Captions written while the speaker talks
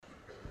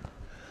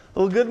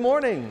Well, good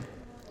morning.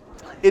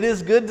 It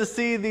is good to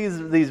see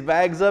these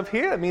bags up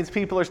here. It means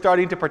people are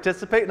starting to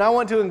participate, and I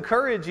want to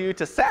encourage you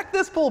to sack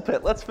this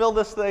pulpit. Let's fill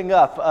this thing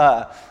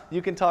up.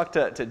 You can talk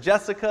to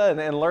Jessica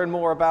and learn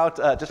more about,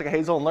 Jessica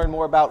Hazel, and learn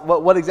more about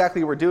what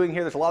exactly we're doing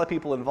here. There's a lot of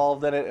people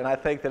involved in it, and I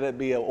think that it'd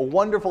be a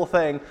wonderful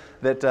thing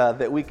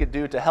that we could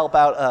do to help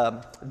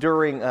out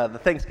during the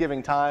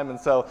Thanksgiving time. And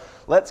so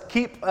let's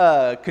keep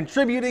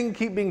contributing,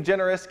 keep being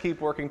generous, keep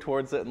working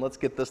towards it, and let's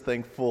get this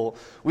thing full.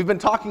 We've been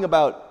talking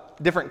about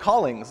different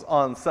callings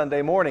on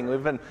Sunday morning.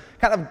 We've been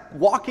kind of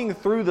walking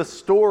through the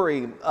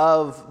story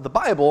of the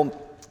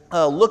Bible,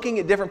 looking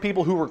at different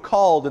people who were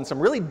called in some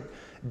really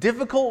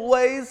difficult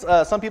ways,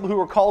 some people who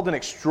were called in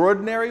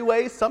extraordinary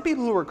ways, some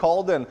people who were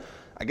called in,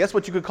 I guess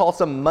what you could call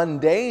some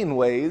mundane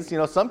ways. You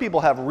know, some people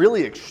have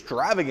really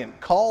extravagant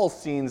call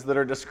scenes that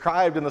are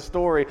described in the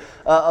story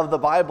of the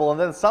Bible, and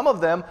then some of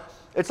them,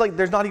 it's like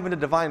there's not even a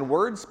divine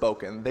word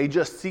spoken. They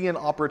just see an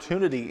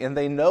opportunity, and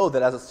they know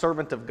that as a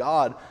servant of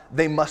God,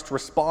 they must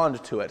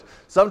respond to it.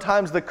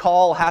 Sometimes the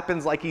call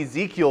happens like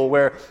Ezekiel,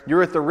 where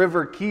you're at the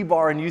river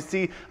Kibar and you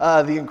see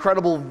the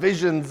incredible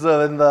visions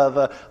and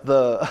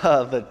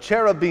the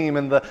cherubim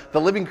and the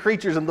living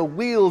creatures and the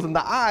wheels and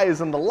the eyes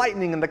and the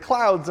lightning and the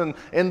clouds and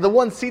the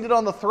one seated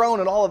on the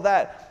throne and all of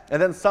that.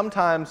 And then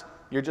sometimes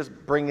you're just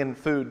bringing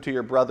food to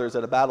your brothers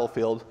at a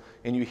battlefield,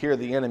 and you hear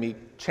the enemy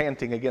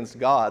chanting against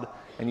God,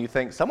 and you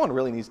think, someone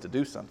really needs to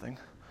do something.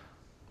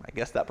 I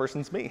guess that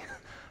person's me.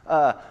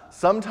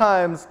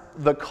 Sometimes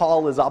the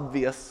call is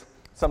obvious.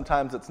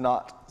 Sometimes it's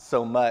not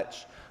so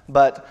much.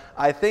 But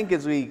I think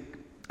as we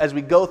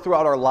go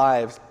throughout our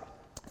lives,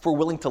 if we're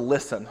willing to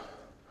listen,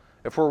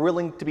 if we're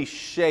willing to be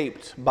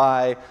shaped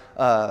by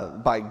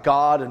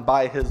God and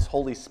by His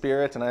Holy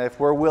Spirit, and if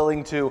we're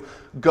willing to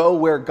go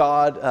where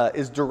God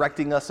is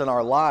directing us in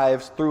our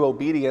lives through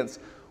obedience,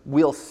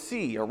 we'll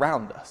see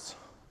around us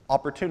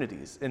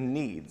opportunities and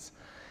needs.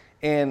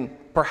 And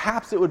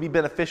perhaps it would be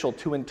beneficial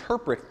to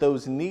interpret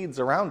those needs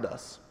around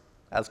us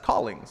as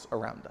callings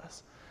around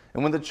us.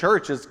 And when the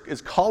church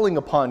is calling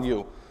upon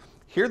you,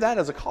 hear that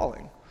as a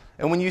calling.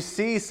 And when you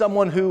see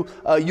someone who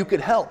you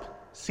could help,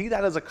 see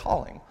that as a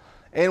calling.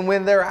 And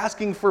when they're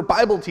asking for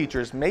Bible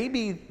teachers,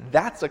 maybe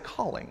that's a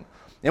calling.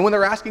 And when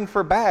they're asking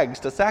for bags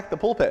to sack the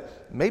pulpit,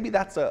 maybe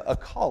that's a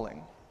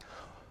calling.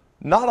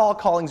 Not all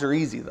callings are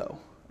easy, though.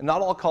 And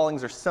not all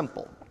callings are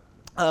simple.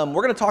 We're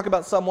going to talk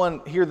about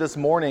someone here this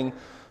morning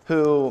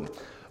who,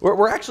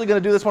 we're actually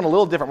going to do this one a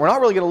little different. We're not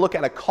really going to look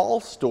at a call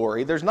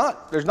story. There's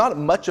not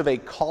much of a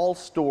call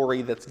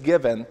story that's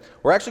given.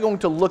 We're actually going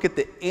to look at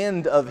the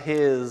end of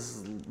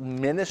his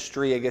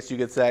ministry, I guess you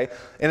could say,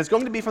 and it's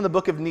going to be from the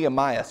book of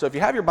Nehemiah. So if you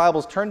have your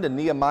Bibles, turn to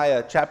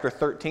Nehemiah chapter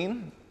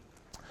 13.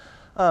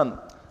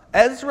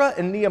 Ezra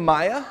and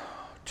Nehemiah,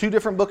 two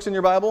different books in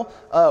your Bible,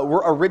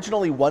 were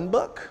originally one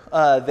book.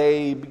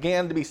 They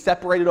began to be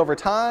separated over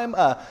time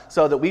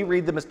so that we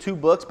read them as two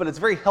books, but it's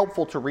very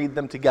helpful to read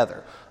them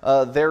together.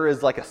 There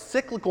is like a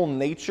cyclical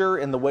nature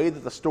in the way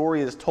that the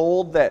story is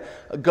told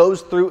that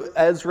goes through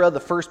Ezra, the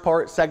first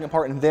part, second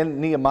part, and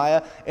then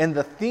Nehemiah. And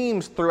the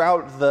themes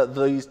throughout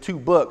these two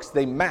books,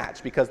 they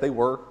match because they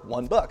were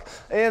one book.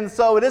 And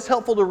so it is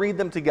helpful to read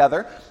them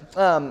together.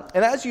 And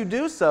as you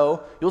do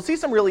so, you'll see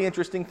some really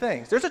interesting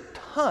things. There's a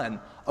ton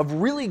of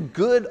really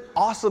good,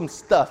 awesome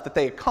stuff that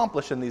they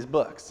accomplish in these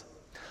books.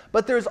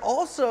 But there's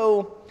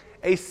also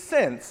a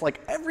sense,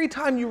 like every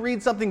time you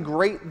read something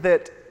great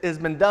that has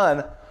been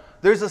done,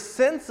 there's a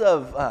sense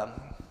of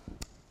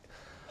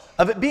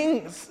it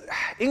being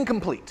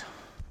incomplete,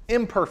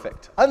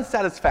 imperfect,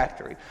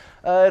 unsatisfactory.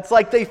 It's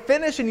like they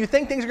finish and you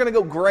think things are going to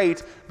go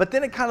great, but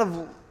then it kind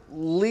of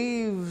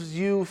leaves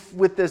you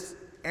with this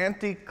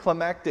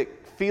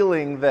anticlimactic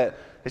feeling that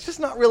it's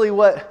just not really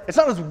it's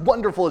not as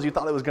wonderful as you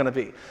thought it was going to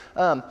be.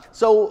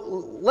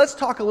 So let's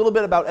talk a little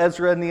bit about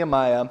Ezra and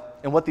Nehemiah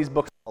and what these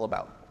books are all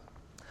about.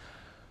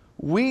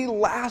 We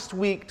last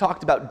week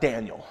talked about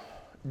Daniel.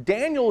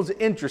 Daniel is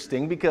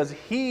interesting because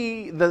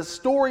the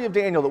story of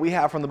Daniel that we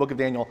have from the book of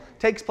Daniel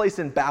takes place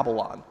in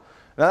Babylon.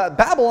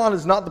 Babylon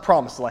is not the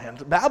promised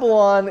land.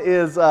 Babylon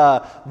is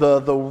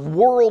the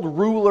world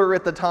ruler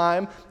at the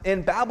time,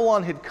 and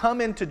Babylon had come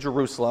into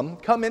Jerusalem,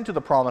 come into the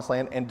promised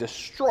land, and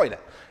destroyed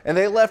it. And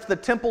they left the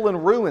temple in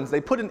ruins. They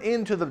put an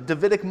end to the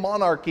Davidic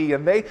monarchy,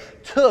 and they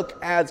took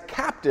as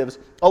captives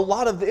a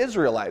lot of the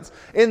Israelites.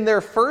 In their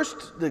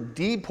first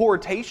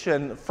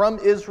deportation from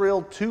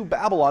Israel to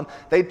Babylon,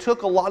 they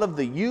took a lot of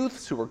the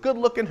youths who were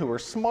good-looking, who were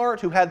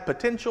smart, who had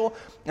potential,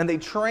 and they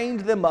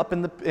trained them up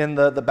in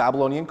the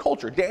Babylonian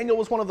culture. Daniel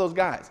was one of those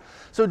guys.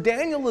 So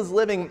Daniel is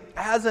living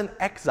as an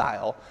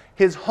exile.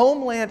 His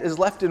homeland is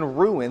left in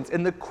ruins,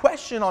 and the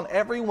question on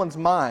everyone's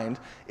mind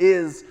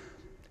is,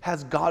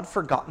 has God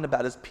forgotten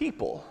about His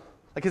people?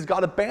 Like, has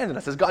God abandoned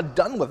us? Has God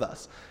done with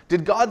us?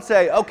 Did God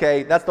say,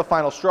 okay, that's the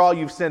final straw,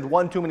 you've sinned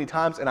one too many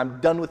times, and I'm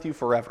done with you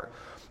forever?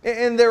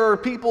 And there are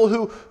people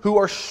who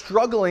are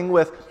struggling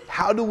with,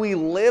 how do we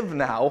live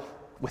now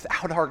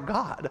without our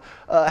God?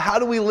 How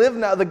do we live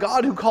now? The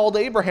God who called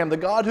Abraham, the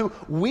God who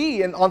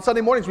and on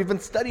Sunday mornings, we've been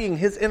studying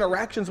his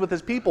interactions with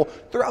his people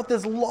throughout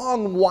this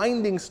long,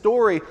 winding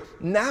story.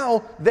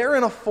 Now they're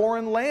in a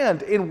foreign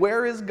land. And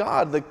where is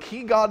God? The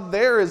key God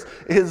there is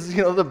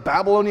the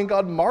Babylonian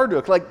god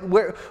Marduk. Like,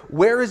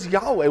 where is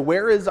Yahweh?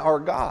 Where is our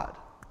God?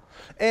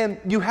 And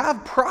you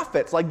have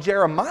prophets like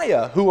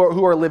Jeremiah who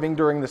are living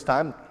during this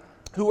time,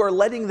 who are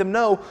letting them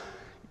know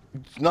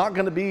it's not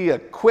going to be a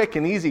quick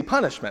and easy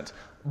punishment,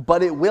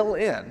 but it will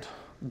end.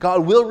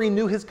 God will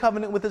renew his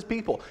covenant with his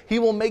people. He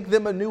will make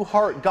them a new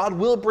heart. God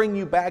will bring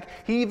you back.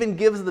 He even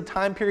gives the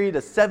time period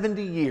of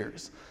 70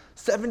 years.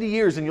 70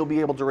 years and you'll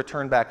be able to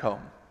return back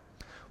home.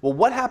 Well,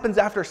 what happens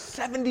after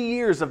 70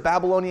 years of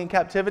Babylonian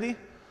captivity?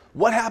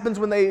 What happens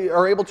when they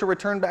are able to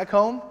return back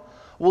home?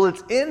 Well,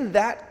 it's in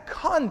that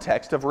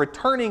context of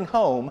returning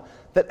home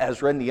that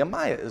Ezra and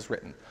Nehemiah is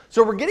written.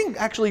 So we're getting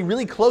actually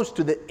really close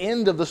to the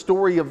end of the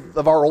story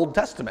of our Old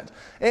Testament.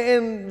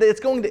 And it's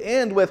going to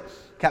end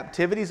with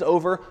captivity's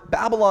over.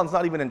 Babylon's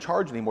not even in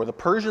charge anymore. The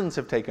Persians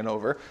have taken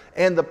over.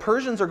 And the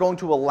Persians are going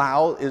to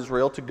allow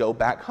Israel to go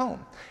back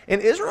home.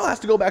 And Israel has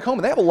to go back home.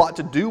 And they have a lot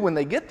to do when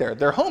they get there.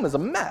 Their home is a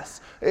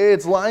mess.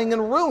 It's lying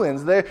in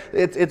ruins.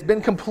 It's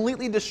been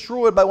completely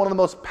destroyed by one of the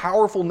most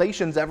powerful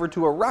nations ever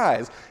to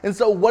arise. And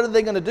so what are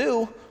they going to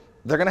do?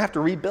 They're going to have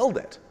to rebuild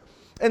it.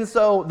 And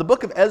so the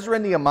book of Ezra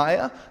and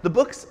Nehemiah, the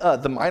books,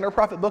 the minor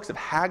prophet books of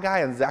Haggai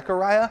and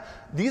Zechariah,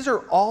 these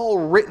are all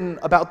written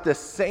about the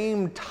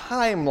same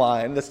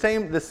timeline,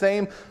 the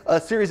same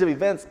series of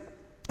events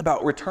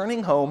about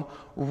returning home,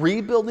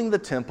 rebuilding the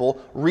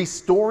temple,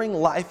 restoring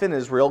life in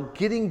Israel,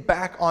 getting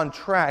back on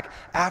track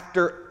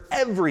after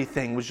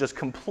everything was just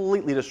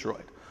completely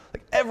destroyed.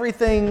 Like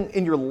everything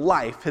in your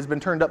life has been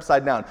turned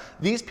upside down.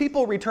 These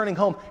people returning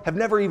home have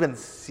never even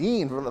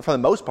seen, for the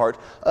most part,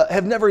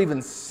 have never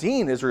even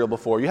seen Israel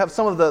before. You have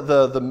some of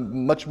the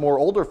much more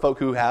older folk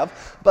who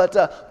have, but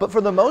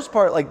for the most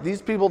part, like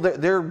these people,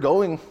 they're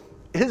going.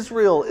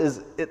 Israel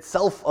is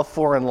itself a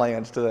foreign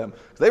land to them.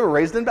 They were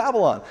raised in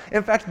Babylon.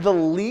 In fact, the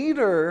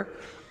leader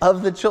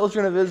of the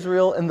children of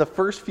Israel in the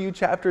first few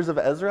chapters of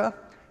Ezra,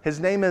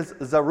 his name is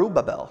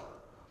Zerubbabel.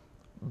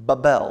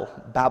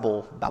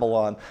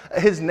 Babylon.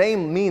 His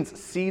name means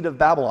seed of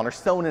Babylon or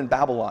sown in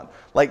Babylon,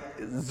 like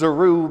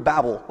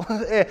Zerubbabel.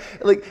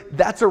 Like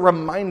that's a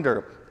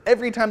reminder.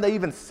 Every time they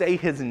even say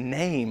his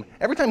name,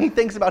 every time he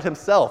thinks about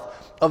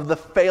himself, of the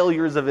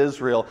failures of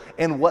Israel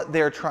and what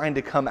they're trying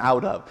to come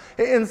out of.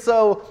 And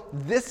so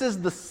this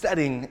is the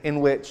setting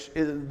in which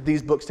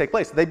these books take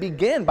place. They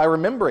begin by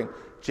remembering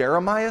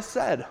Jeremiah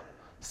said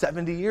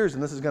 70 years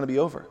and this is going to be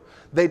over.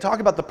 They talk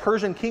about the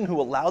Persian king who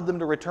allowed them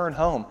to return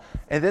home.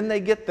 And then they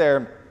get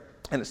there,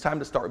 and it's time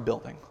to start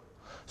building.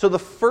 So the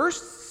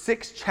first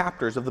 6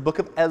 chapters of the book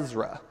of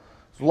Ezra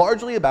is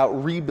largely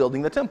about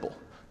rebuilding the temple.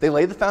 They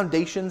lay the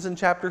foundations in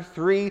chapter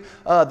 3.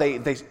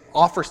 They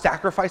offer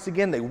sacrifice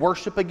again. They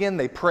worship again.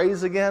 They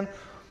praise again.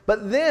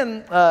 But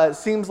then it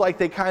seems like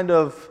they kind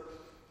of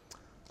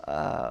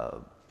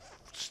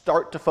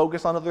start to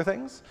focus on other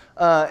things.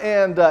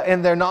 And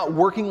they're not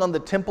working on the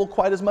temple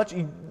quite as much.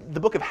 The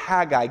book of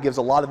Haggai gives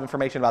a lot of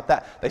information about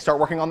that. They start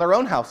working on their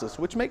own houses,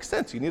 which makes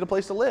sense. You need a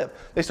place to live.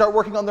 They start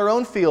working on their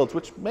own fields,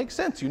 which makes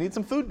sense. You need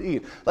some food to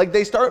eat. Like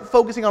they start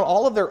focusing on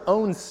all of their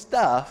own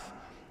stuff,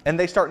 and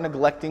they start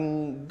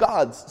neglecting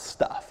God's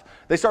stuff.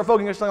 They start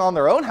focusing on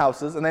their own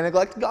houses, and they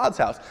neglect God's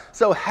house.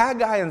 So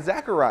Haggai and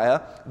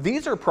Zechariah,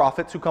 these are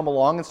prophets who come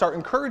along and start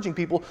encouraging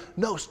people,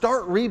 no,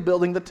 start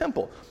rebuilding the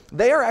temple.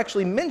 They are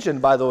actually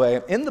mentioned, by the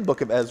way, in the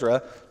book of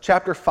Ezra,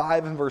 chapter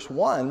 5 and verse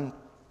 1,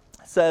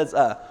 says,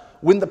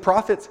 when the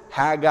prophets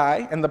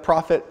Haggai and the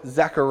prophet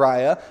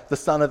Zechariah, the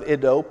son of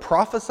Iddo,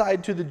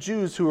 prophesied to the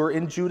Jews who were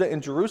in Judah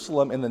and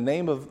Jerusalem in the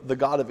name of the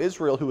God of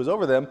Israel who was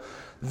over them,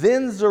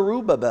 then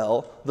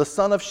Zerubbabel, the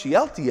son of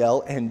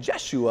Shealtiel, and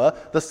Jeshua,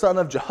 the son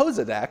of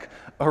Jehozadak,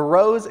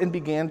 arose and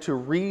began to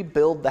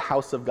rebuild the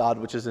house of God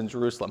which is in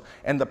Jerusalem.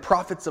 And the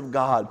prophets of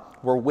God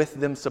were with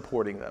them,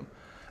 supporting them.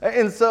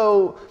 And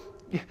so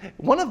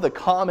one of the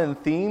common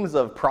themes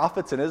of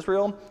prophets in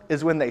Israel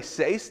is when they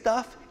say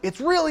stuff, it's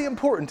really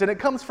important and it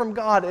comes from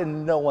God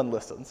and no one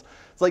listens.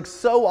 It's like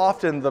so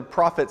often the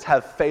prophets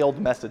have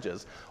failed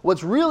messages.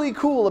 What's really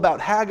cool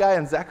about Haggai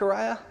and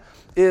Zechariah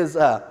is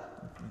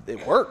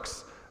it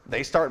works.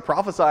 They start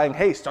prophesying,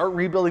 hey, start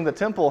rebuilding the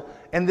temple.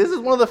 And this is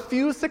one of the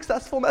few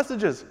successful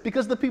messages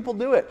because the people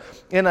do it.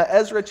 In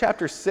Ezra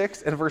chapter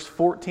 6 and verse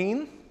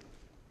 14,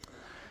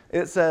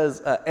 it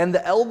says, and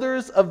the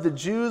elders of the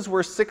Jews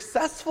were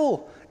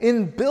successful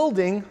in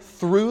building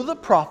through the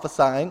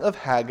prophesying of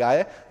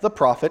Haggai the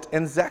prophet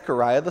and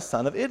Zechariah the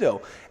son of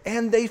Iddo.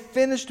 And they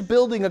finished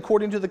building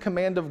according to the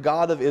command of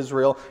God of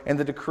Israel and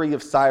the decree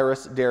of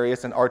Cyrus,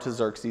 Darius, and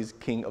Artaxerxes,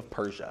 king of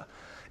Persia.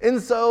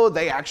 And so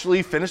they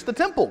actually finished the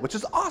temple, which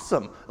is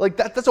awesome. Like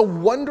that's a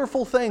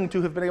wonderful thing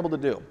to have been able to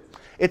do.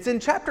 It's in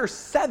chapter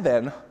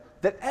 7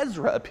 that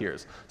Ezra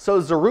appears. So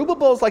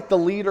Zerubbabel is like the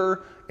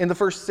leader in the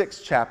first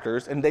 6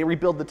 chapters, and they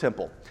rebuild the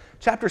temple.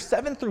 Chapter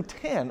 7 through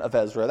 10 of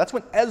Ezra, that's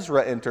when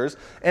Ezra enters,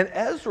 and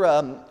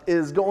Ezra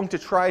is going to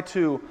try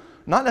to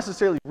not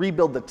necessarily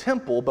rebuild the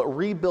temple, but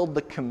rebuild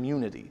the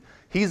community.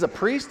 He's a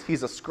priest,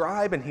 he's a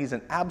scribe, and he's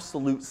an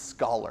absolute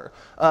scholar.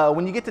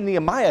 When you get to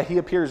Nehemiah, he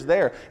appears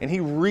there, and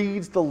he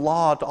reads the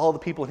law to all the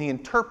people, and he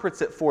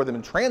interprets it for them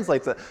and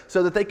translates it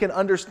so that they can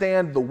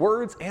understand the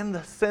words and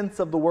the sense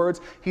of the words.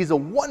 He's a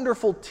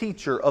wonderful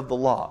teacher of the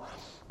law.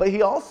 But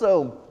he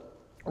also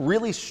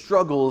really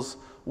struggles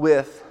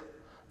with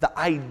the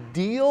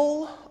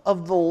ideal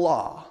of the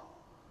law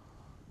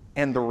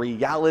and the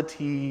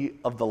reality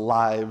of the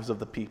lives of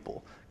the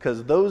people,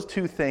 because those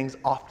two things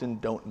often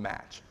don't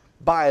match.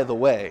 By the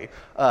way,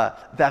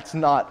 that's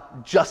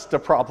not just a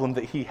problem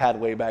that he had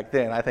way back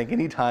then. I think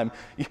anytime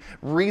you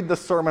read the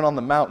Sermon on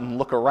the Mount and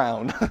look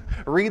around,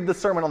 read the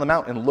Sermon on the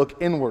Mount and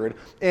look inward,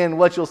 and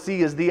what you'll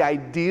see is the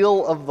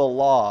ideal of the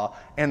law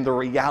and the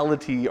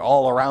reality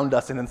all around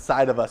us and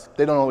inside of us,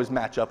 they don't always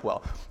match up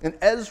well. And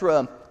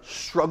Ezra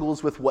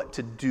struggles with what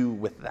to do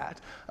with that.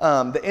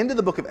 The end of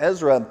the book of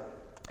Ezra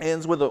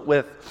ends with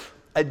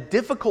a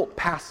difficult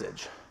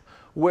passage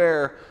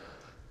where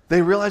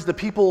they realize the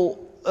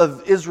people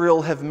of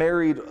Israel have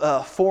married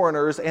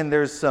foreigners, and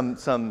there's some,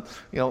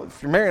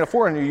 if you're marrying a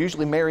foreigner, you're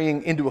usually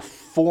marrying into a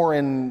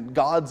foreign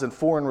gods and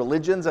foreign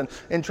religions,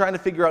 and trying to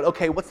figure out,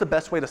 okay, what's the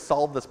best way to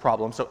solve this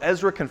problem? So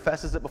Ezra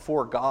confesses it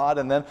before God,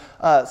 and then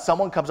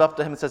someone comes up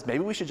to him and says,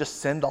 maybe we should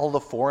just send all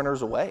the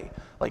foreigners away,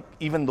 like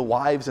even the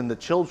wives and the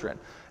children.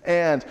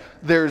 And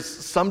there's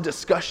some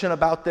discussion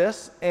about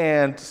this,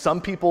 and some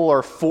people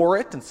are for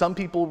it, and some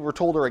people we're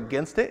told are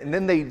against it, and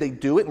then they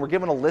do it, and we're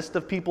given a list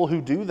of people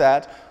who do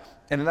that.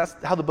 And that's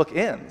how the book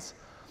ends.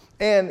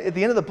 And at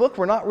the end of the book,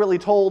 we're not really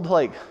told,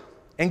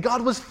 and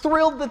God was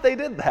thrilled that they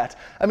did that.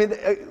 I mean,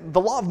 the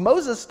law of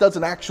Moses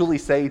doesn't actually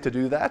say to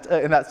do that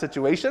in that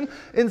situation.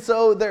 And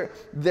so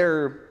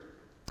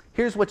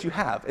here's what you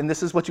have, and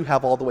this is what you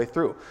have all the way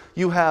through.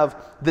 You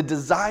have the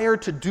desire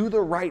to do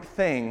the right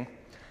thing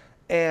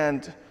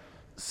and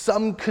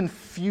some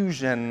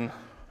confusion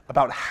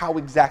about how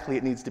exactly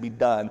it needs to be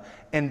done,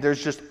 and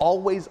there's just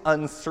always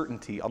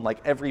uncertainty on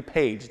every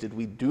page. Did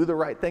we do the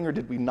right thing or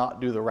did we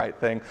not do the right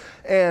thing?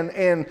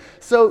 And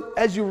so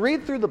as you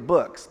read through the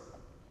books,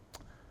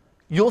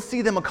 you'll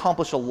see them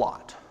accomplish a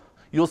lot.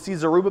 You'll see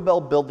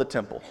Zerubbabel build the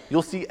temple.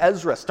 You'll see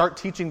Ezra start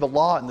teaching the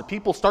law, and the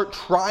people start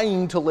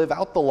trying to live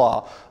out the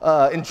law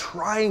and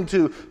trying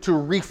to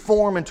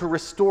reform and to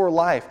restore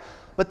life.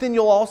 But then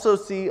you'll also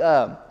see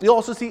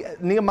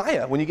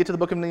Nehemiah. When you get to the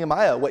book of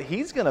Nehemiah, what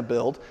he's going to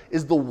build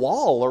is the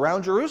wall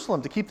around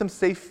Jerusalem to keep them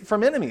safe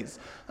from enemies.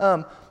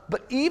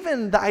 But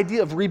even the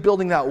idea of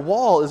rebuilding that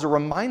wall is a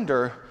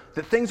reminder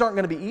that things aren't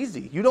going to be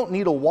easy. You don't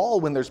need a wall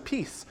when there's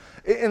peace.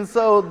 And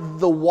so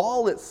the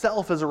wall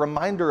itself is a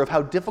reminder of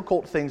how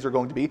difficult things are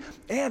going to be.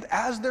 And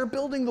as they're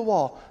building the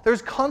wall,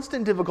 there's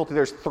constant difficulty.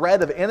 There's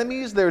threat of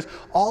enemies. There's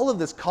all of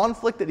this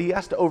conflict that he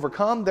has to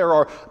overcome. There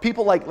are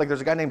people like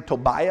there's a guy named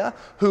Tobiah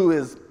who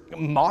is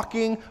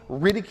mocking,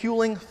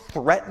 ridiculing,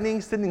 threatening,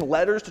 sending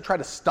letters to try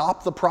to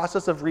stop the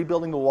process of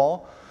rebuilding the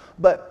wall.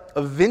 But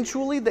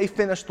eventually they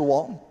finish the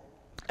wall.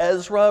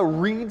 Ezra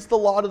reads the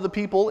law to the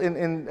people,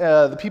 and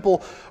the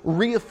people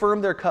reaffirm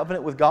their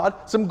covenant with God.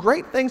 Some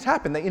great things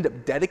happen. They end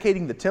up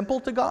dedicating the temple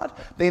to God.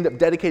 They end up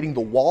dedicating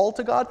the wall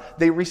to God.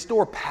 They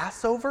restore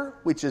Passover,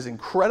 which is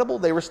incredible.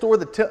 They restore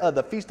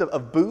the Feast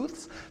of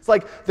Booths. It's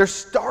like they're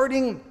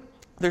starting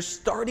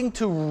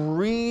to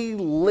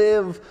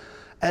relive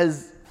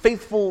as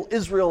faithful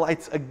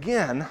Israelites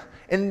again,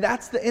 and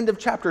that's the end of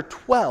chapter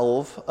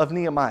 12 of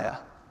Nehemiah.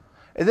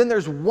 And then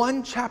there's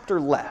one chapter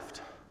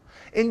left.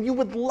 And you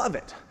would love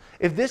it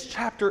if this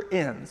chapter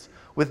ends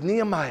with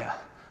Nehemiah,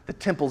 the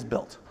temple's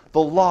built, the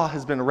law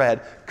has been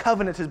read,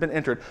 covenant has been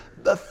entered,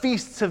 the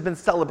feasts have been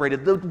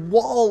celebrated, the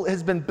wall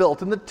has been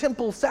built, and the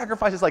temple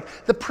sacrifices,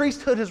 the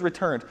priesthood has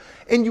returned.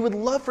 And you would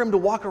love for him to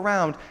walk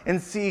around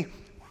and see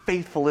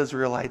faithful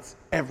Israelites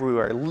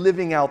everywhere,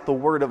 living out the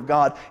word of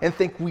God, and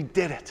think, we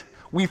did it.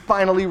 We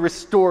finally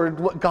restored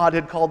what God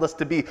had called us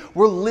to be.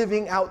 We're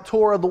living out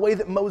Torah the way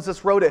that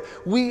Moses wrote it.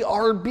 We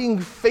are being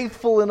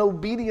faithful and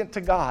obedient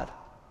to God.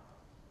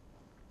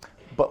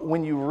 But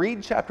when you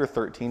read chapter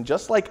 13,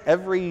 just like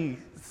every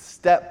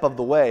step of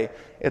the way,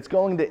 it's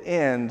going to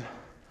end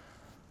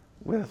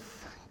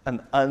with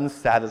an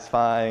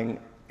unsatisfying,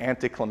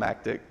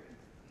 anticlimactic,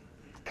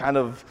 kind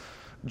of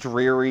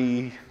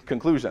dreary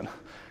conclusion.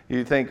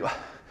 You think, I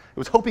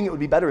was hoping it would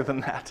be better than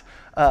that.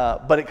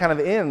 But it kind of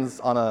ends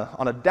on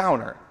a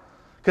downer.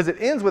 Because it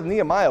ends with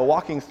Nehemiah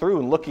walking through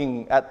and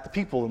looking at the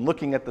people and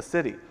looking at the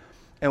city.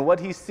 And what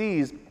he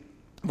sees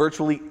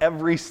virtually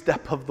every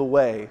step of the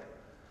way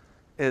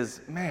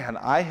is, man,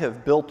 I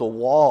have built a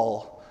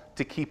wall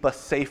to keep us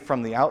safe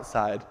from the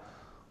outside,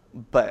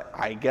 but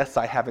I guess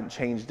I haven't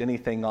changed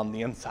anything on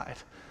the inside,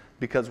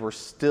 because we're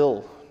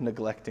still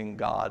neglecting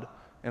God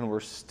and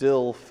we're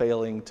still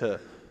failing to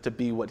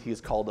be what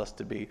he's called us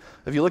to be.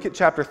 If you look at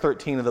chapter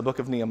 13 of the book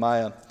of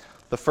Nehemiah,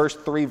 the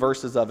first 3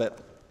 verses of it,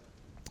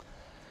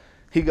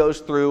 he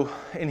goes through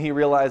and he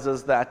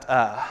realizes that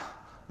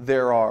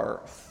there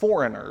are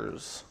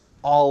foreigners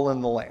all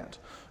in the land.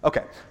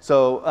 Okay,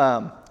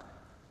 so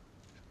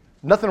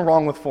nothing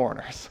wrong with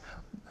foreigners.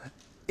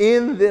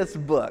 In this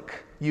book,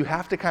 you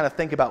have to kind of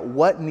think about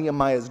what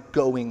Nehemiah is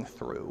going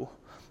through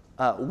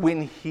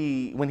when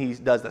he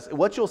does this.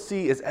 What you'll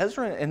see is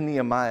Ezra and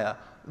Nehemiah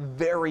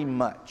very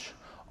much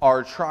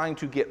are trying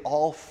to get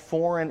all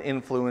foreign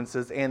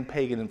influences and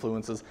pagan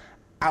influences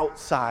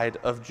outside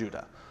of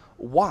Judah.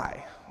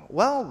 Why?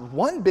 Well,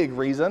 one big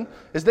reason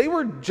is they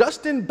were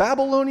just in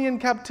Babylonian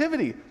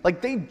captivity. Like,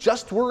 they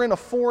just were in a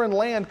foreign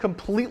land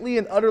completely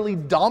and utterly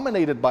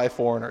dominated by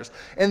foreigners.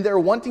 And they're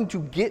wanting to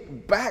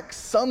get back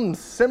some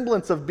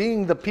semblance of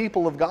being the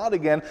people of God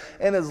again.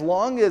 And as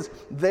long as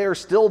they're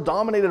still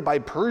dominated by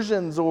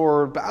Persians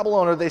or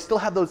Babylon, or they still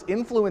have those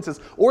influences,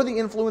 or the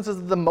influences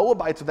of the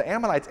Moabites or the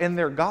Ammonites and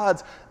their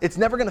gods, it's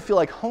never going to feel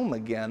like home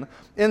again.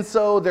 And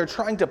so they're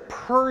trying to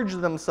purge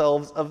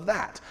themselves of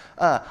that.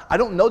 I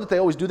don't know that they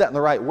always do that in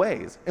the right ways.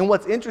 And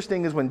what's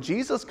interesting is when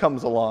Jesus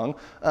comes along,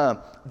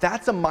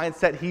 that's a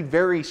mindset he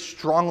very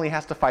strongly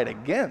has to fight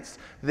against,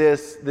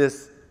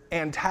 this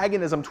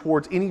antagonism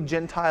towards any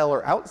Gentile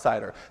or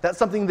outsider. That's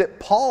something that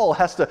Paul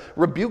has to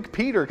rebuke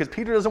Peter, because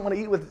Peter doesn't want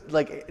to eat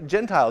with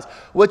Gentiles.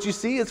 What you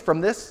see is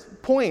from this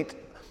point,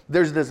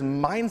 there's this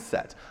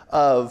mindset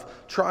of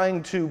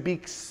trying to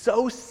be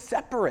so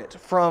separate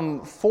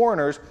from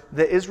foreigners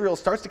that Israel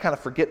starts to kind of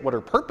forget what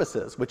her purpose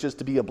is, which is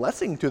to be a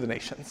blessing to the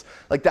nations.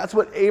 Like, that's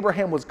what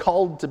Abraham was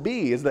called to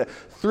be, is that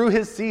through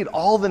his seed,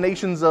 all the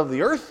nations of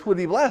the earth would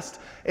be blessed.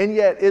 And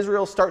yet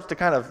Israel starts to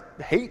kind of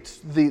hate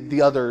the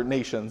other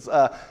nations.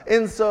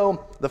 And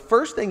so the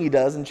first thing he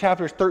does in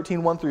chapters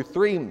 13, 1 through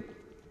 3,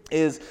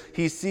 is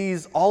he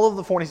sees all of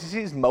the foreigners. He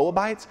sees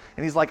Moabites,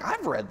 and he's like,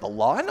 I've read the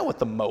law. I know what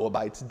the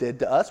Moabites did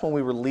to us when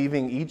we were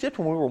leaving Egypt,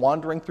 when we were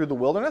wandering through the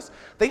wilderness.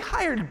 They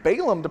hired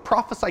Balaam to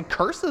prophesy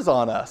curses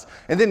on us.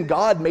 And then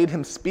God made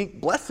him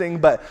speak blessing,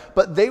 but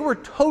they were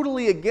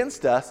totally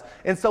against us,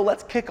 and so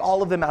let's kick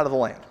all of them out of the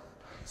land.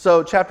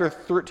 So chapter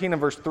 13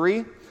 and verse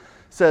 3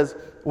 says,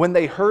 when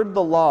they heard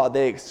the law,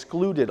 they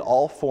excluded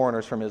all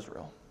foreigners from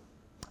Israel.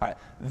 All right.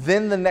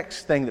 Then the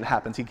next thing that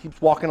happens, he keeps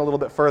walking a little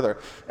bit further.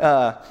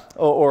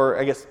 Or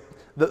I guess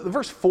the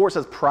verse 4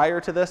 says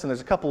prior to this, and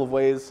there's a couple of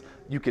ways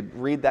you could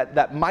read that.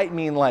 That might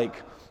mean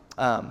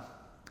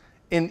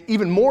in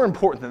even more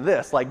important than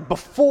this, like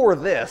before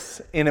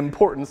this in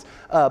importance.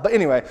 But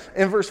anyway,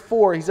 in verse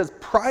 4, he says,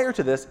 prior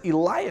to this,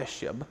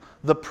 Eliashib,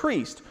 the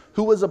priest,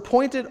 who was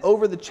appointed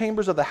over the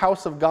chambers of the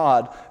house of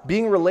God,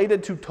 being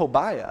related to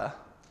Tobiah.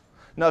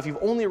 Now, if you've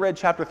only read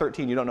chapter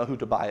 13, you don't know who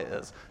Tobiah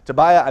is.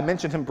 Tobiah, I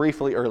mentioned him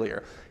briefly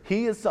earlier.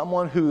 He is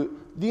someone who,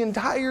 the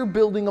entire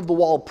building of the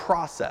wall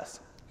process,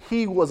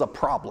 he was a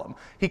problem.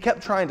 He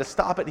kept trying to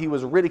stop it. He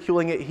was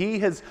ridiculing it. He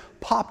has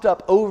popped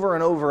up over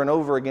and over and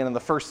over again in the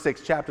first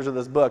 6 chapters of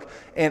this book,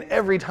 and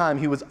every time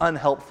he was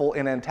unhelpful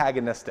and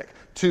antagonistic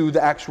to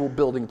the actual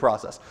building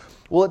process.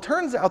 Well, it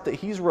turns out that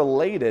he's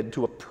related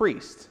to a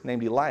priest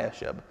named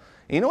Eliashib. And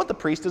you know what the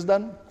priest has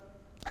done?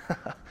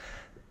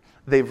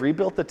 They've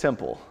rebuilt the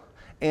temple.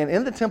 And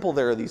in the temple,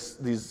 there are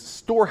these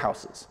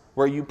storehouses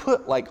where you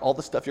put like all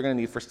the stuff you're going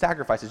to need for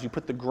sacrifices. You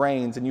put the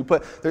grains, and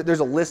there's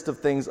a list of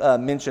things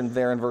mentioned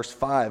there in verse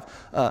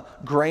 5.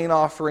 Grain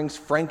offerings,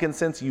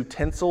 frankincense,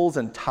 utensils,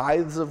 and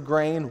tithes of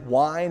grain,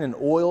 wine and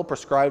oil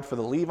prescribed for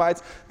the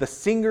Levites, the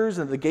singers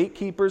and the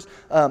gatekeepers,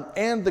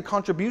 and the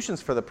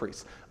contributions for the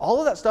priests. All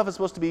of that stuff is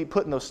supposed to be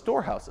put in those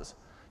storehouses.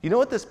 You know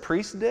what this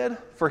priest did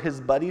for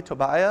his buddy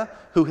Tobiah,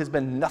 who has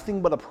been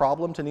nothing but a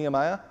problem to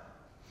Nehemiah?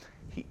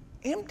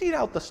 Emptied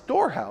out the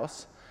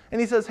storehouse,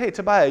 and he says, hey,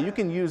 Tobiah, you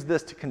can use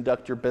this to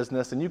conduct your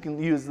business, and you can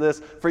use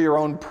this for your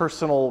own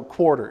personal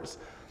quarters.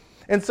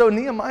 And so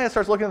Nehemiah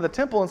starts looking at the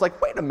temple and is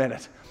like, wait a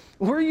minute,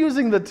 we're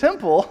using the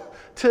temple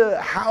to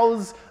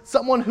house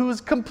someone who's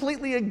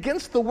completely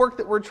against the work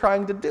that we're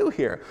trying to do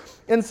here.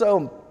 And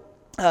so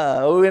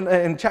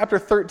in chapter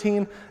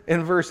 13,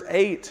 in verse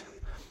 8,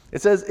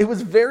 it says, it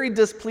was very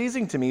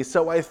displeasing to me,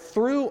 so I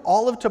threw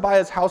all of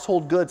Tobiah's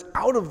household goods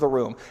out of the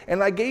room,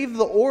 and I gave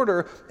the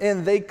order,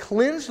 and they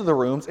cleansed the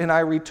rooms, and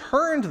I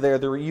returned there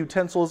the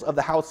utensils of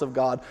the house of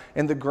God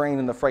and the grain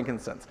and the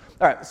frankincense.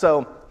 All right,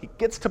 so he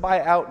gets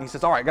Tobiah out, and he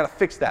says, all right, I got to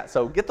fix that.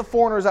 So get the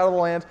foreigners out of the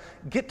land,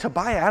 get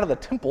Tobiah out of the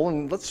temple,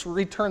 and let's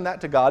return that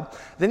to God.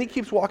 Then he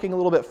keeps walking a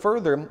little bit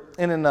further,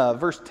 and in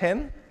verse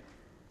 10,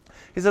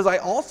 he says, I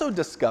also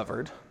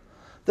discovered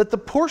that the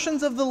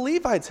portions of the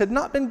Levites had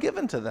not been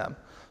given to them,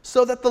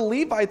 so that the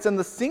Levites and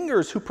the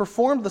singers who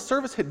performed the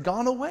service had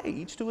gone away,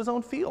 each to his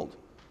own field.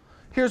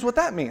 Here's what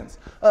that means.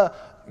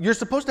 You're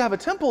supposed to have a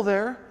temple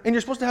there, and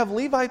you're supposed to have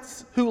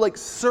Levites who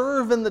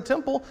serve in the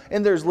temple,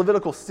 and there's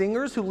Levitical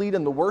singers who lead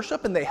in the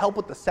worship, and they help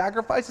with the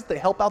sacrifices, they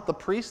help out the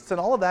priests and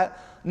all of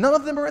that. None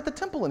of them are at the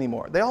temple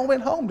anymore. They all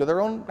went home to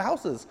their own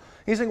houses.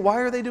 And he's saying,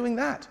 why are they doing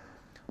that?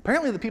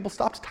 Apparently the people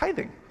stopped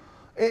tithing.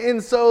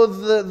 And so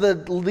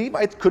the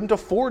Levites couldn't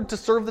afford to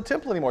serve the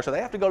temple anymore. So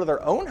they have to go to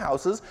their own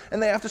houses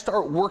and they have to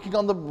start working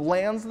on the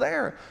lands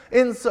there.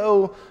 And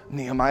so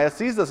Nehemiah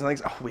sees this and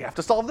thinks, oh, we have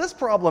to solve this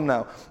problem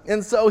now.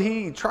 And so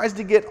he tries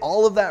to get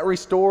all of that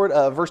restored.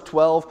 Verse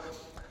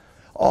 12,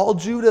 all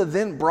Judah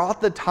then brought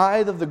the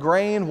tithe of the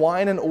grain,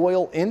 wine, and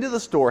oil into the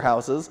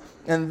storehouses.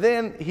 And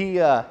then he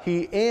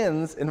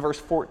ends in verse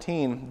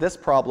 14 this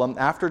problem.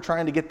 After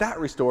trying to get that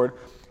restored,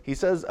 he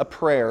says a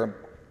prayer.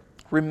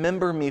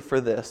 Remember me for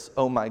this,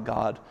 O my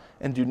God,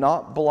 and do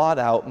not blot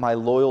out my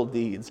loyal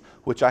deeds,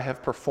 which I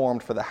have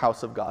performed for the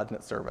house of God in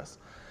its service.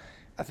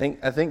 I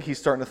think he's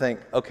starting to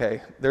think,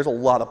 okay, there's a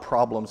lot of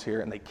problems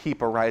here, and they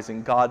keep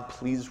arising. God,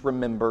 please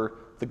remember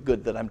the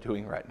good that I'm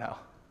doing right now.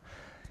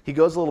 He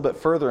goes a little bit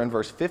further in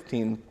verse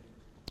 15,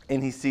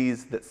 and he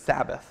sees that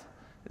Sabbath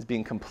is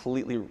being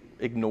completely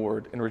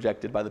ignored and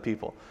rejected by the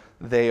people.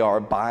 They are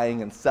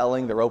buying and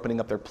selling. They're opening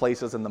up their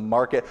places in the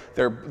market.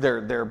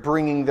 They're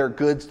bringing their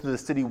goods to the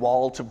city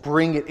wall to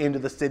bring it into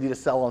the city to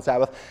sell on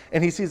Sabbath.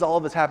 And he sees all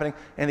of this happening.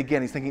 And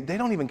again, he's thinking, they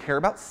don't even care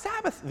about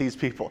Sabbath, these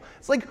people.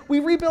 It's like, we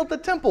rebuilt the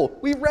temple.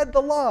 We read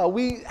the law.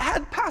 We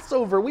had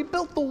Passover. We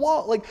built the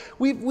wall. Like,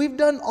 we've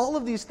done all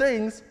of these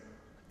things.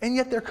 And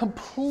yet they're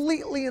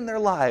completely in their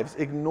lives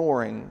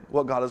ignoring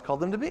what God has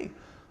called them to be.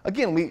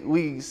 Again,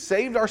 we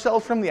saved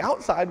ourselves from the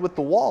outside with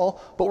the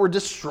wall, but we're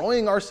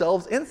destroying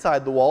ourselves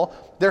inside the wall.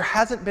 There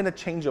hasn't been a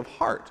change of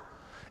heart.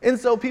 And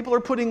so people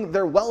are putting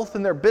their wealth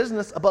and their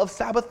business above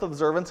Sabbath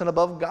observance and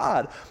above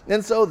God.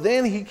 And so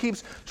then he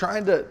keeps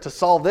trying to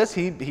solve this.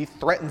 He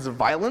threatens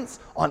violence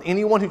on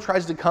anyone who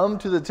tries to come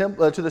to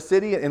the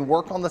city and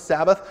work on the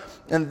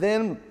Sabbath. And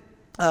then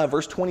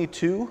verse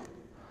 22,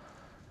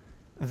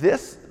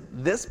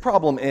 this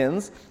problem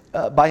ends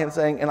by him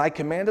saying, and I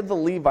commanded the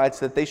Levites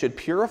that they should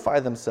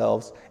purify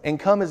themselves and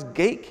come as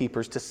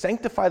gatekeepers to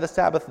sanctify the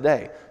Sabbath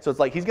day. So it's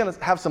like he's going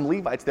to have some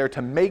Levites there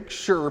to make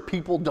sure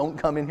people don't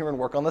come in here and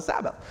work on the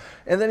Sabbath.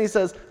 And then he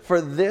says,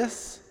 for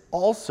this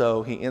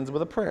also, he ends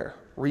with a prayer.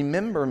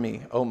 Remember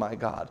me, O my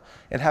God,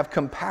 and have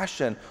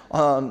compassion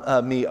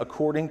on me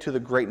according to the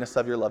greatness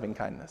of your loving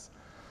kindness.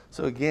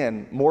 So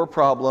again, more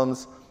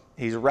problems.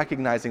 He's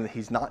recognizing that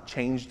he's not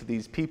changed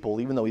these people,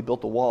 even though he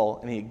built a wall,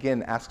 and he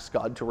again asks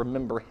God to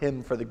remember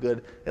him for the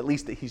good, at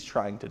least that he's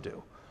trying to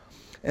do.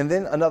 And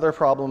then another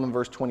problem in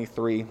verse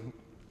 23,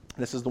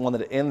 this is the one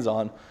that it ends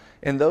on.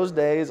 In those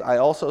days, I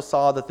also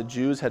saw that the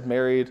Jews had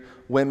married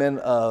women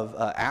of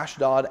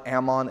Ashdod,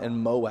 Ammon, and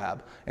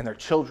Moab, and their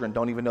children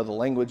don't even know the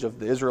language of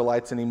the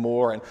Israelites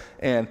anymore,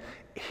 and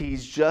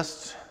he's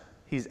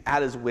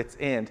at his wit's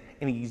end,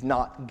 and he's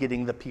not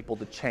getting the people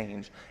to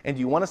change. And do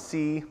you want to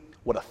see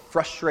what a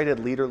frustrated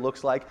leader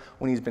looks like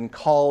when he's been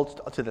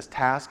called to this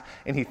task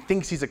and he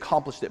thinks he's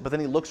accomplished it, but then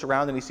he looks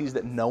around and he sees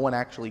that no one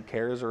actually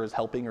cares or is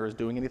helping or is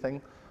doing anything?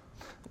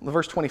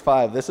 Verse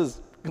 25, this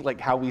is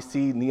like how we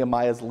see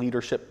Nehemiah's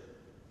leadership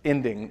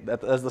ending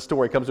as the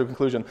story comes to a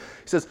conclusion.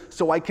 He says,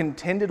 so I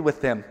contended with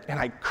them, and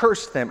I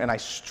cursed them, and I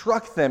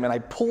struck them, and I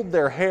pulled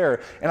their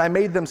hair, and I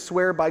made them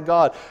swear by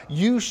God,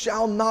 you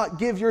shall not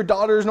give your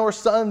daughters nor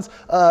sons,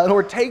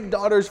 nor take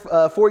daughters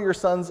for your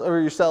sons or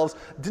yourselves.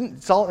 And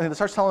it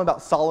starts telling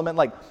about Solomon,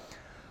 like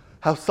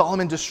how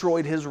Solomon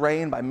destroyed his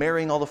reign by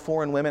marrying all the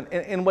foreign women.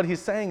 And what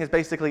he's saying is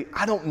basically,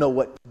 I don't know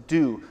what to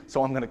do,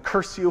 so I'm going to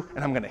curse you,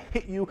 and I'm going to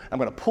hit you, I'm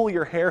going to pull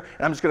your hair,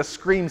 and I'm just going to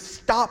scream,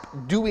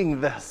 stop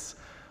doing this.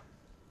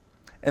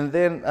 And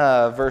then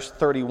verse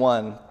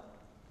 31,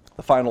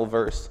 the final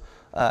verse,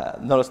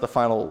 notice the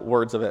final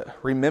words of it.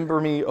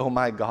 Remember me, O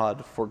my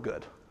God, for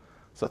good.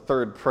 It's a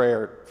third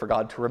prayer for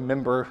God to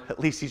remember, at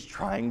least he's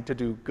trying to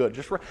do good.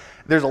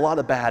 There's a lot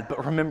of bad,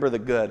 but remember the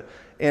good.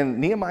 And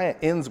Nehemiah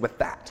ends with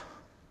that.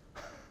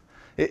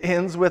 It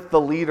ends with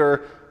the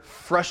leader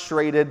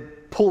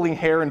frustrated, pulling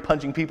hair and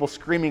punching people,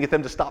 screaming at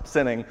them to stop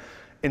sinning,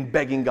 and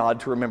begging God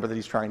to remember that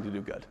he's trying to do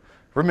good.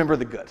 Remember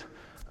the good.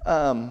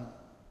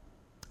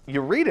 You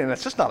read it, and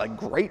it's just not a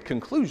great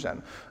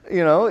conclusion.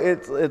 You know,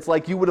 it's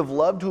like you would have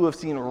loved to have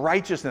seen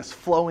righteousness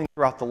flowing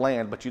throughout the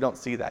land, but you don't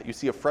see that. You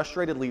see a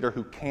frustrated leader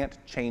who can't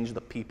change the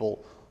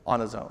people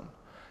on his own.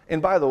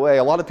 And by the way,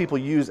 a lot of people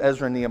use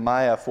Ezra and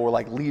Nehemiah for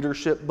like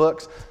leadership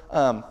books.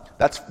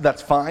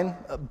 That's fine,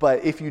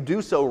 but if you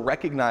do so,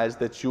 recognize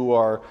that you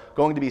are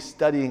going to be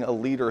studying a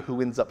leader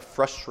who ends up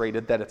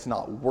frustrated that it's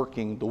not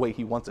working the way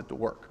he wants it to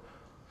work.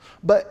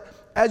 But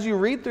as you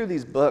read through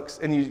these books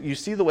and you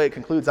see the way it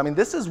concludes, I mean,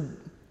 this is,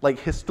 like,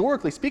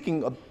 historically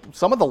speaking,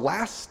 some of the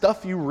last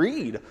stuff you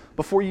read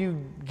before you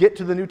get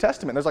to the New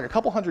Testament. There's like a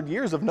couple hundred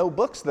years of no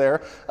books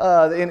there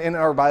in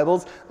our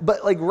Bibles.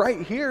 But like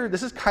right here,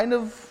 this is kind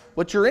of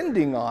what you're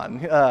ending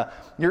on.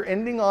 You're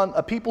ending on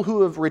a people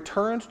who have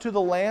returned to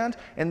the land,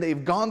 and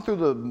they've gone through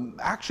the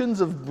actions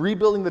of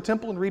rebuilding the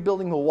temple and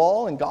rebuilding the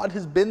wall, and God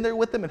has been there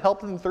with them and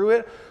helped them through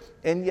it.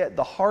 And yet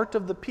the heart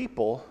of the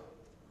people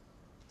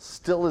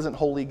still isn't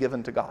wholly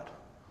given to God.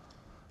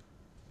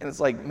 And it's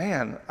like,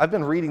 man, I've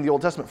been reading the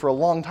Old Testament for a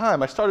long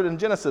time. I started in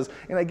Genesis,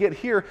 and I get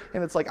here,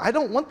 and it's like, I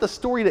don't want the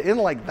story to end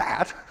like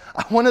that.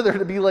 I wanted there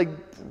to be like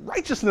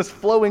righteousness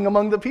flowing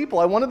among the people.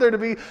 I wanted there to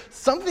be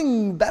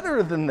something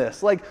better than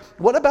this. Like,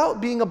 what about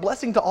being a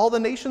blessing to all the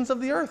nations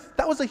of the earth?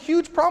 That was a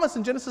huge promise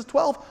in Genesis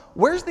 12.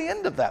 Where's the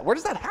end of that? Where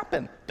does that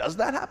happen? Does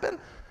that happen?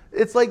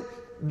 It's like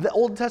the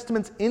Old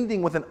Testament's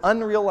ending with an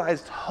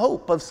unrealized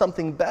hope of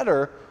something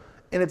better,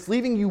 and it's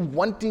leaving you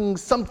wanting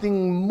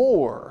something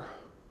more.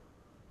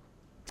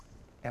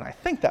 And I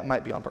think that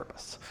might be on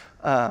purpose.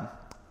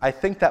 I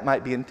think that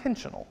might be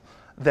intentional,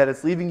 that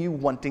it's leaving you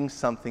wanting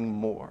something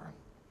more.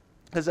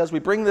 Because as we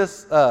bring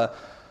this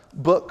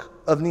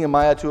book of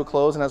Nehemiah to a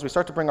close, and as we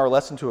start to bring our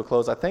lesson to a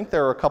close, I think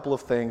there are a couple of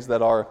things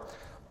that are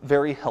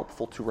very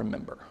helpful to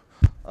remember.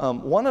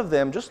 One of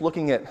them, just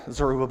looking at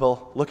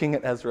Zerubbabel, looking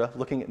at Ezra,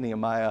 looking at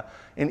Nehemiah,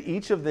 in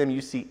each of them you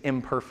see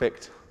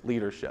imperfect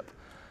leadership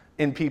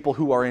in people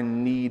who are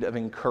in need of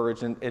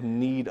encouragement, in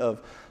need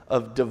of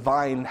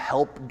divine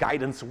help,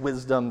 guidance,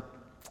 wisdom.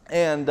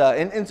 And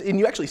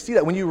you actually see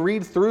that when you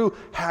read through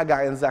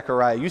Haggai and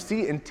Zechariah. You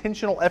see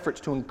intentional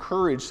efforts to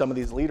encourage some of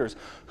these leaders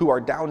who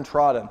are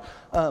downtrodden.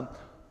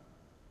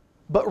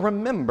 But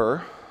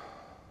remember,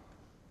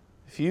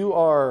 if you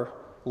are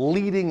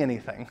leading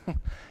anything,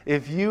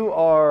 if you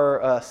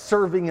are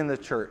serving in the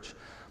church,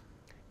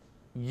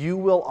 you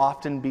will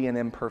often be an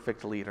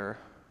imperfect leader,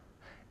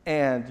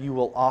 and you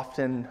will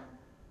often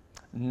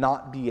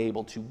not be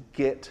able to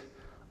get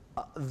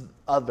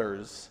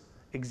others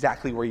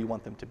exactly where you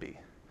want them to be.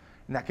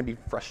 And that can be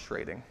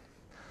frustrating.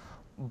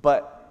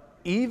 But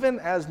even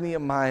as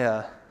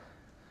Nehemiah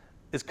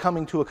is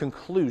coming to a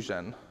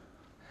conclusion,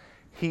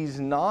 he's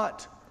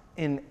not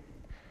in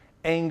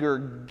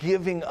anger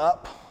giving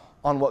up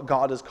on what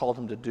God has called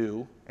him to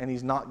do, and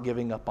he's not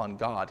giving up on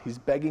God. He's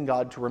begging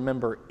God to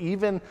remember,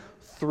 even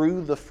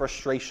through the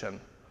frustration,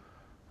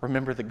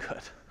 remember the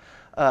good.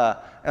 And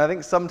I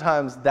think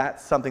sometimes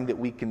that's something that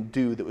we can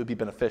do that would be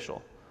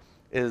beneficial,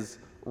 is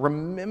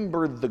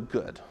remember the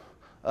good.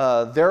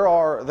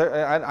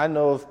 I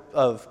know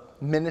of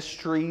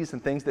ministries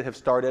and things that have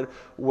started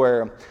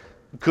where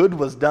good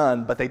was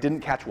done, but they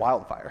didn't catch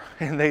wildfire,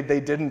 and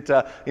they didn't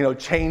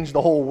change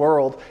the whole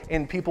world,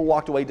 and people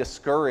walked away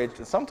discouraged.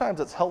 And sometimes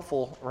it's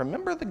helpful,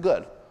 remember the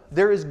good.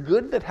 There is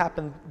good that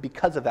happened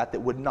because of that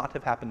would not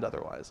have happened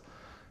otherwise.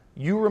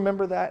 You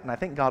remember that, and I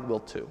think God will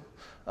too.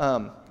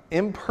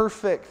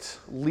 Imperfect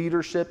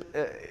leadership,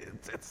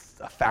 it's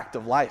a fact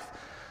of life.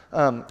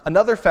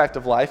 Another fact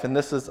of life, and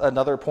this is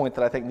another point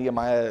that I think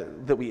Nehemiah,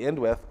 that we end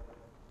with,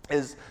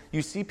 is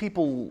you see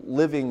people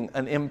living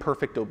an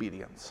imperfect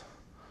obedience.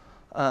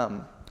 I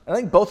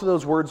think both of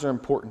those words are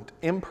important,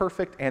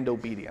 imperfect and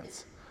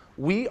obedience.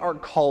 We are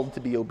called to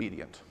be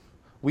obedient.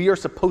 We are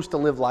supposed to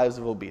live lives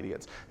of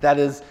obedience. That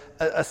is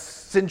a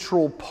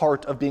central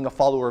part of being a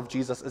follower of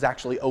Jesus, is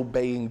actually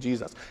obeying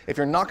Jesus. If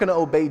you're not going to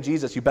obey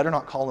Jesus, you better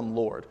not call him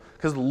Lord,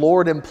 because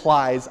Lord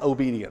implies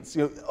obedience.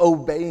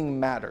 Obeying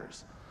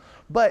matters.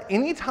 But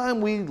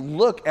anytime we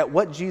look at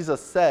what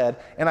Jesus said,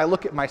 and I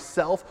look at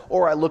myself,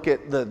 or I look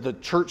at the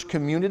church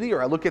community,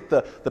 or I look at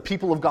the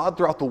people of God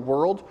throughout the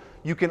world,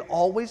 you can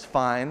always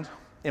find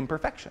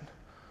imperfection.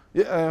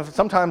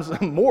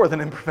 Sometimes more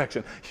than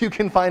imperfection. You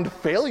can find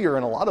failure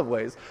in a lot of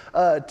ways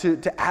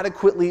to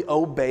adequately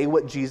obey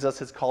what Jesus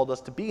has called us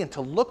to be and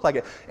to look like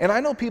it. And I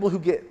know people who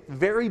get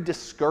very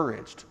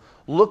discouraged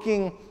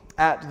looking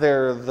at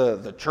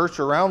the church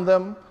around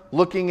them,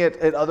 looking at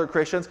other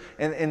Christians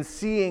and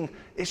seeing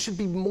it should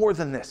be more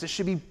than this. It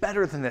should be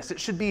better than this. It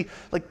should be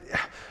like,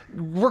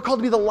 we're called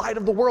to be the light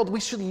of the world. We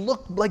should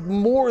look like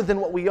more than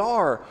what we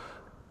are.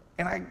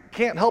 And I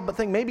can't help but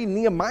think maybe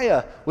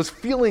Nehemiah was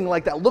feeling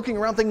like that, looking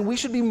around thinking we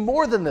should be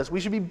more than this. We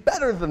should be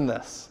better than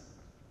this.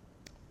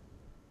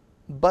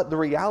 But the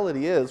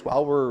reality is,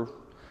 while we're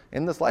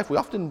in this life,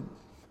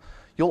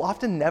 you'll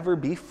often never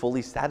be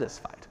fully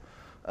satisfied.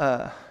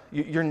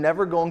 You're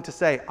never going to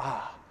say,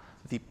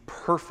 the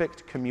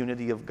perfect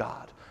community of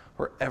God,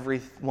 where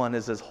everyone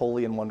is as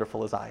holy and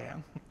wonderful as I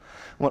am.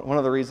 One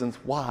of the reasons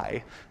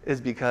why is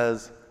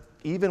because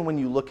even when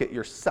you look at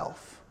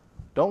yourself,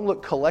 don't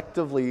look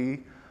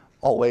collectively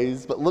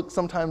always, but look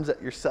sometimes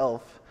at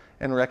yourself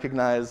and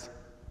recognize,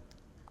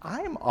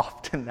 I'm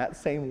often that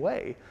same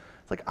way.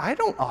 It's like, I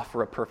don't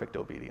offer a perfect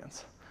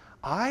obedience.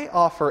 I'm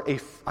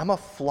a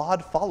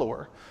flawed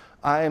follower.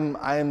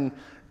 I'm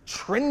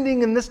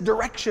trending in this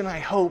direction, I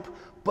hope,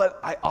 but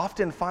I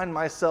often find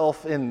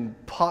myself in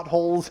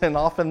potholes and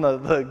off in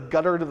the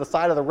gutter to the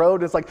side of the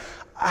road. It's like,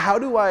 how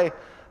do I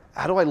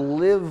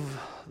live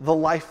the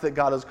life that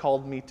God has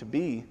called me to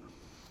be?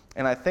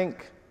 And I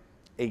think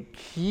a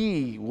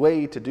key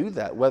way to do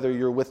that, whether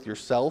you're with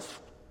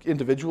yourself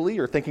individually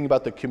or thinking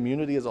about the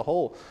community as a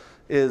whole,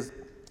 is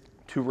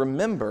to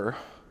remember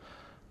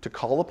to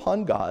call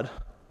upon God,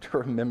 to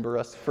remember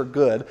us for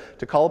good,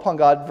 to call upon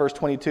God, verse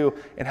 22,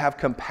 and have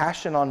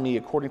compassion on me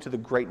according to the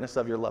greatness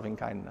of your loving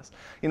kindness.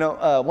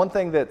 One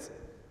thing that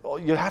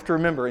you have to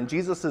remember in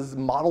Jesus'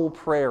 model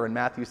prayer in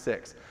Matthew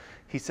 6,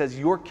 he says,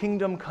 your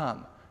kingdom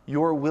come,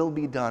 your will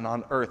be done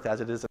on earth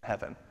as it is in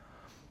heaven.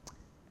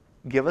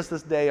 give us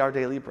this day our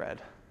daily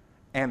bread,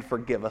 and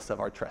forgive us of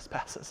our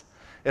trespasses.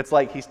 It's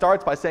like he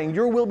starts by saying,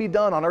 your will be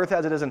done on earth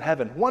as it is in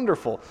heaven.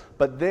 Wonderful.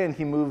 But then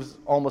he moves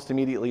almost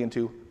immediately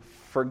into,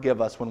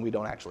 forgive us when we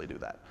don't actually do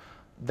that.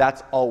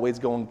 That's always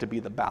going to be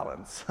the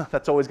balance.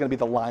 That's always going to be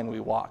the line we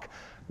walk.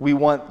 We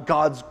want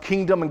God's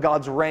kingdom and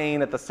God's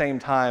reign at the same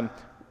time.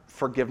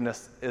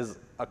 Forgiveness is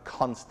a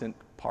constant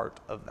part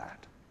of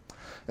that.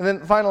 And then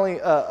finally,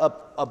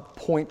 a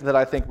point that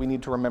I think we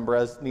need to remember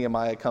as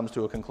Nehemiah comes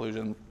to a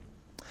conclusion.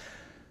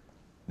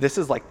 This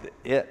is like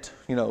it,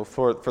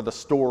 for the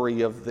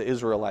story of the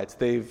Israelites.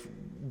 They've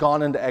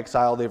gone into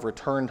exile, they've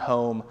returned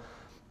home,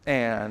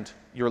 and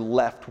you're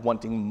left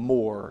wanting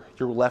more.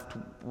 You're left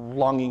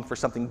longing for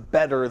something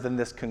better than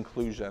this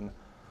conclusion,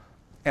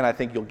 and I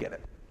think you'll get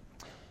it.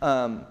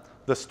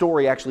 The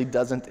story actually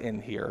doesn't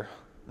end here.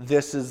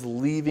 This is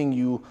leaving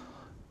you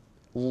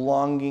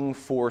longing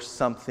for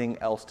something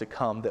else to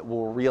come that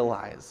will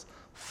realize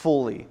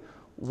fully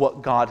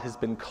what God has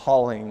been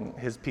calling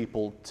his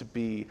people to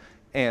be.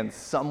 And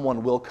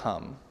someone will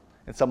come,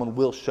 and someone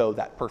will show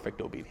that perfect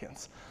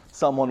obedience.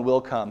 Someone will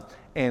come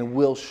and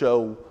will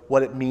show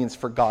what it means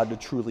for God to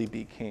truly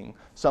be king.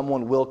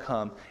 Someone will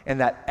come, and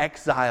that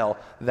exile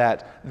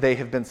that they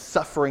have been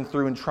suffering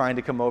through and trying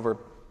to come over,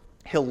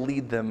 he'll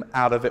lead them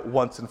out of it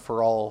once and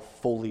for all,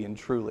 fully and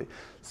truly.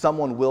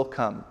 Someone will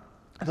come,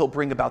 and he'll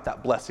bring about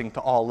that blessing to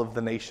all of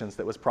the nations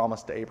that was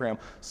promised to Abraham.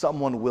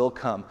 Someone will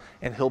come,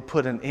 and he'll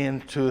put an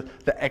end to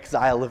the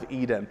exile of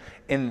Edom.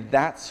 And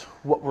that's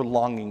what we're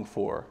longing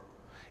for.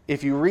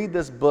 If you read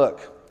this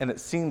book, and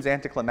it seems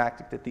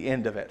anticlimactic at the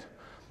end of it,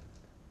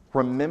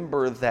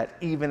 remember that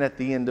even at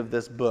the end of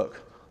this book,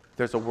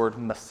 there's a word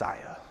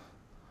Messiah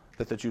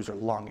that the Jews are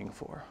longing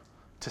for,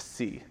 to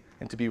see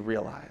and to be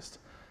realized.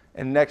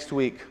 And next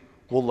week,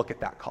 we'll look at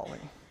that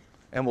calling.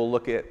 And we'll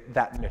look at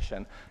that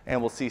mission,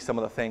 and we'll see some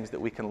of the things that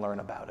we can learn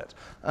about it.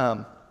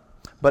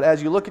 But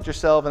as you look at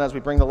yourself, and as we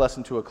bring the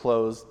lesson to a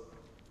close,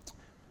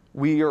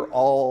 we are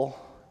all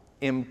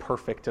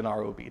imperfect in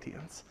our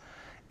obedience.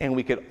 And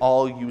we could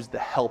all use the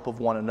help of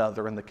one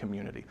another in the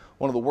community.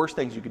 One of the worst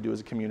things you could do as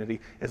a community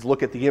is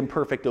look at the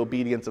imperfect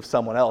obedience of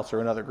someone else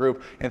or another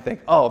group and think,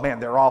 oh man,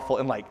 they're awful,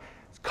 and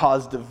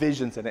cause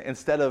divisions in it.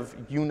 Instead of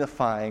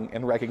unifying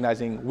and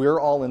recognizing we're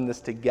all in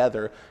this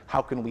together,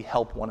 how can we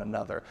help one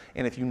another?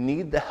 And if you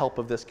need the help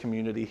of this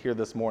community here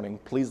this morning,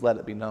 please let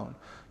it be known.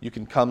 You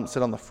can come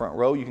sit on the front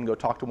row. You can go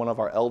talk to one of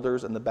our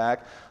elders in the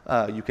back.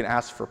 You can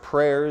ask for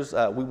prayers.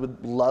 We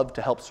would love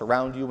to help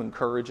surround you,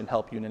 encourage, and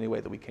help you in any way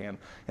that we can.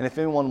 And if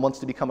anyone wants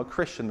to become a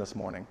Christian this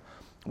morning,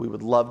 we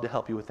would love to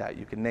help you with that.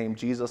 You can name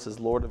Jesus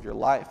as Lord of your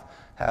life,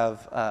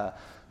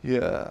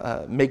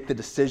 make the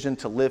decision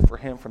to live for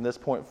him from this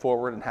point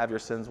forward, and have your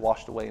sins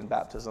washed away in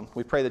baptism.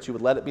 We pray that you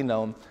would let it be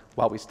known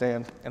while we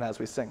stand and as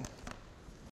we sing.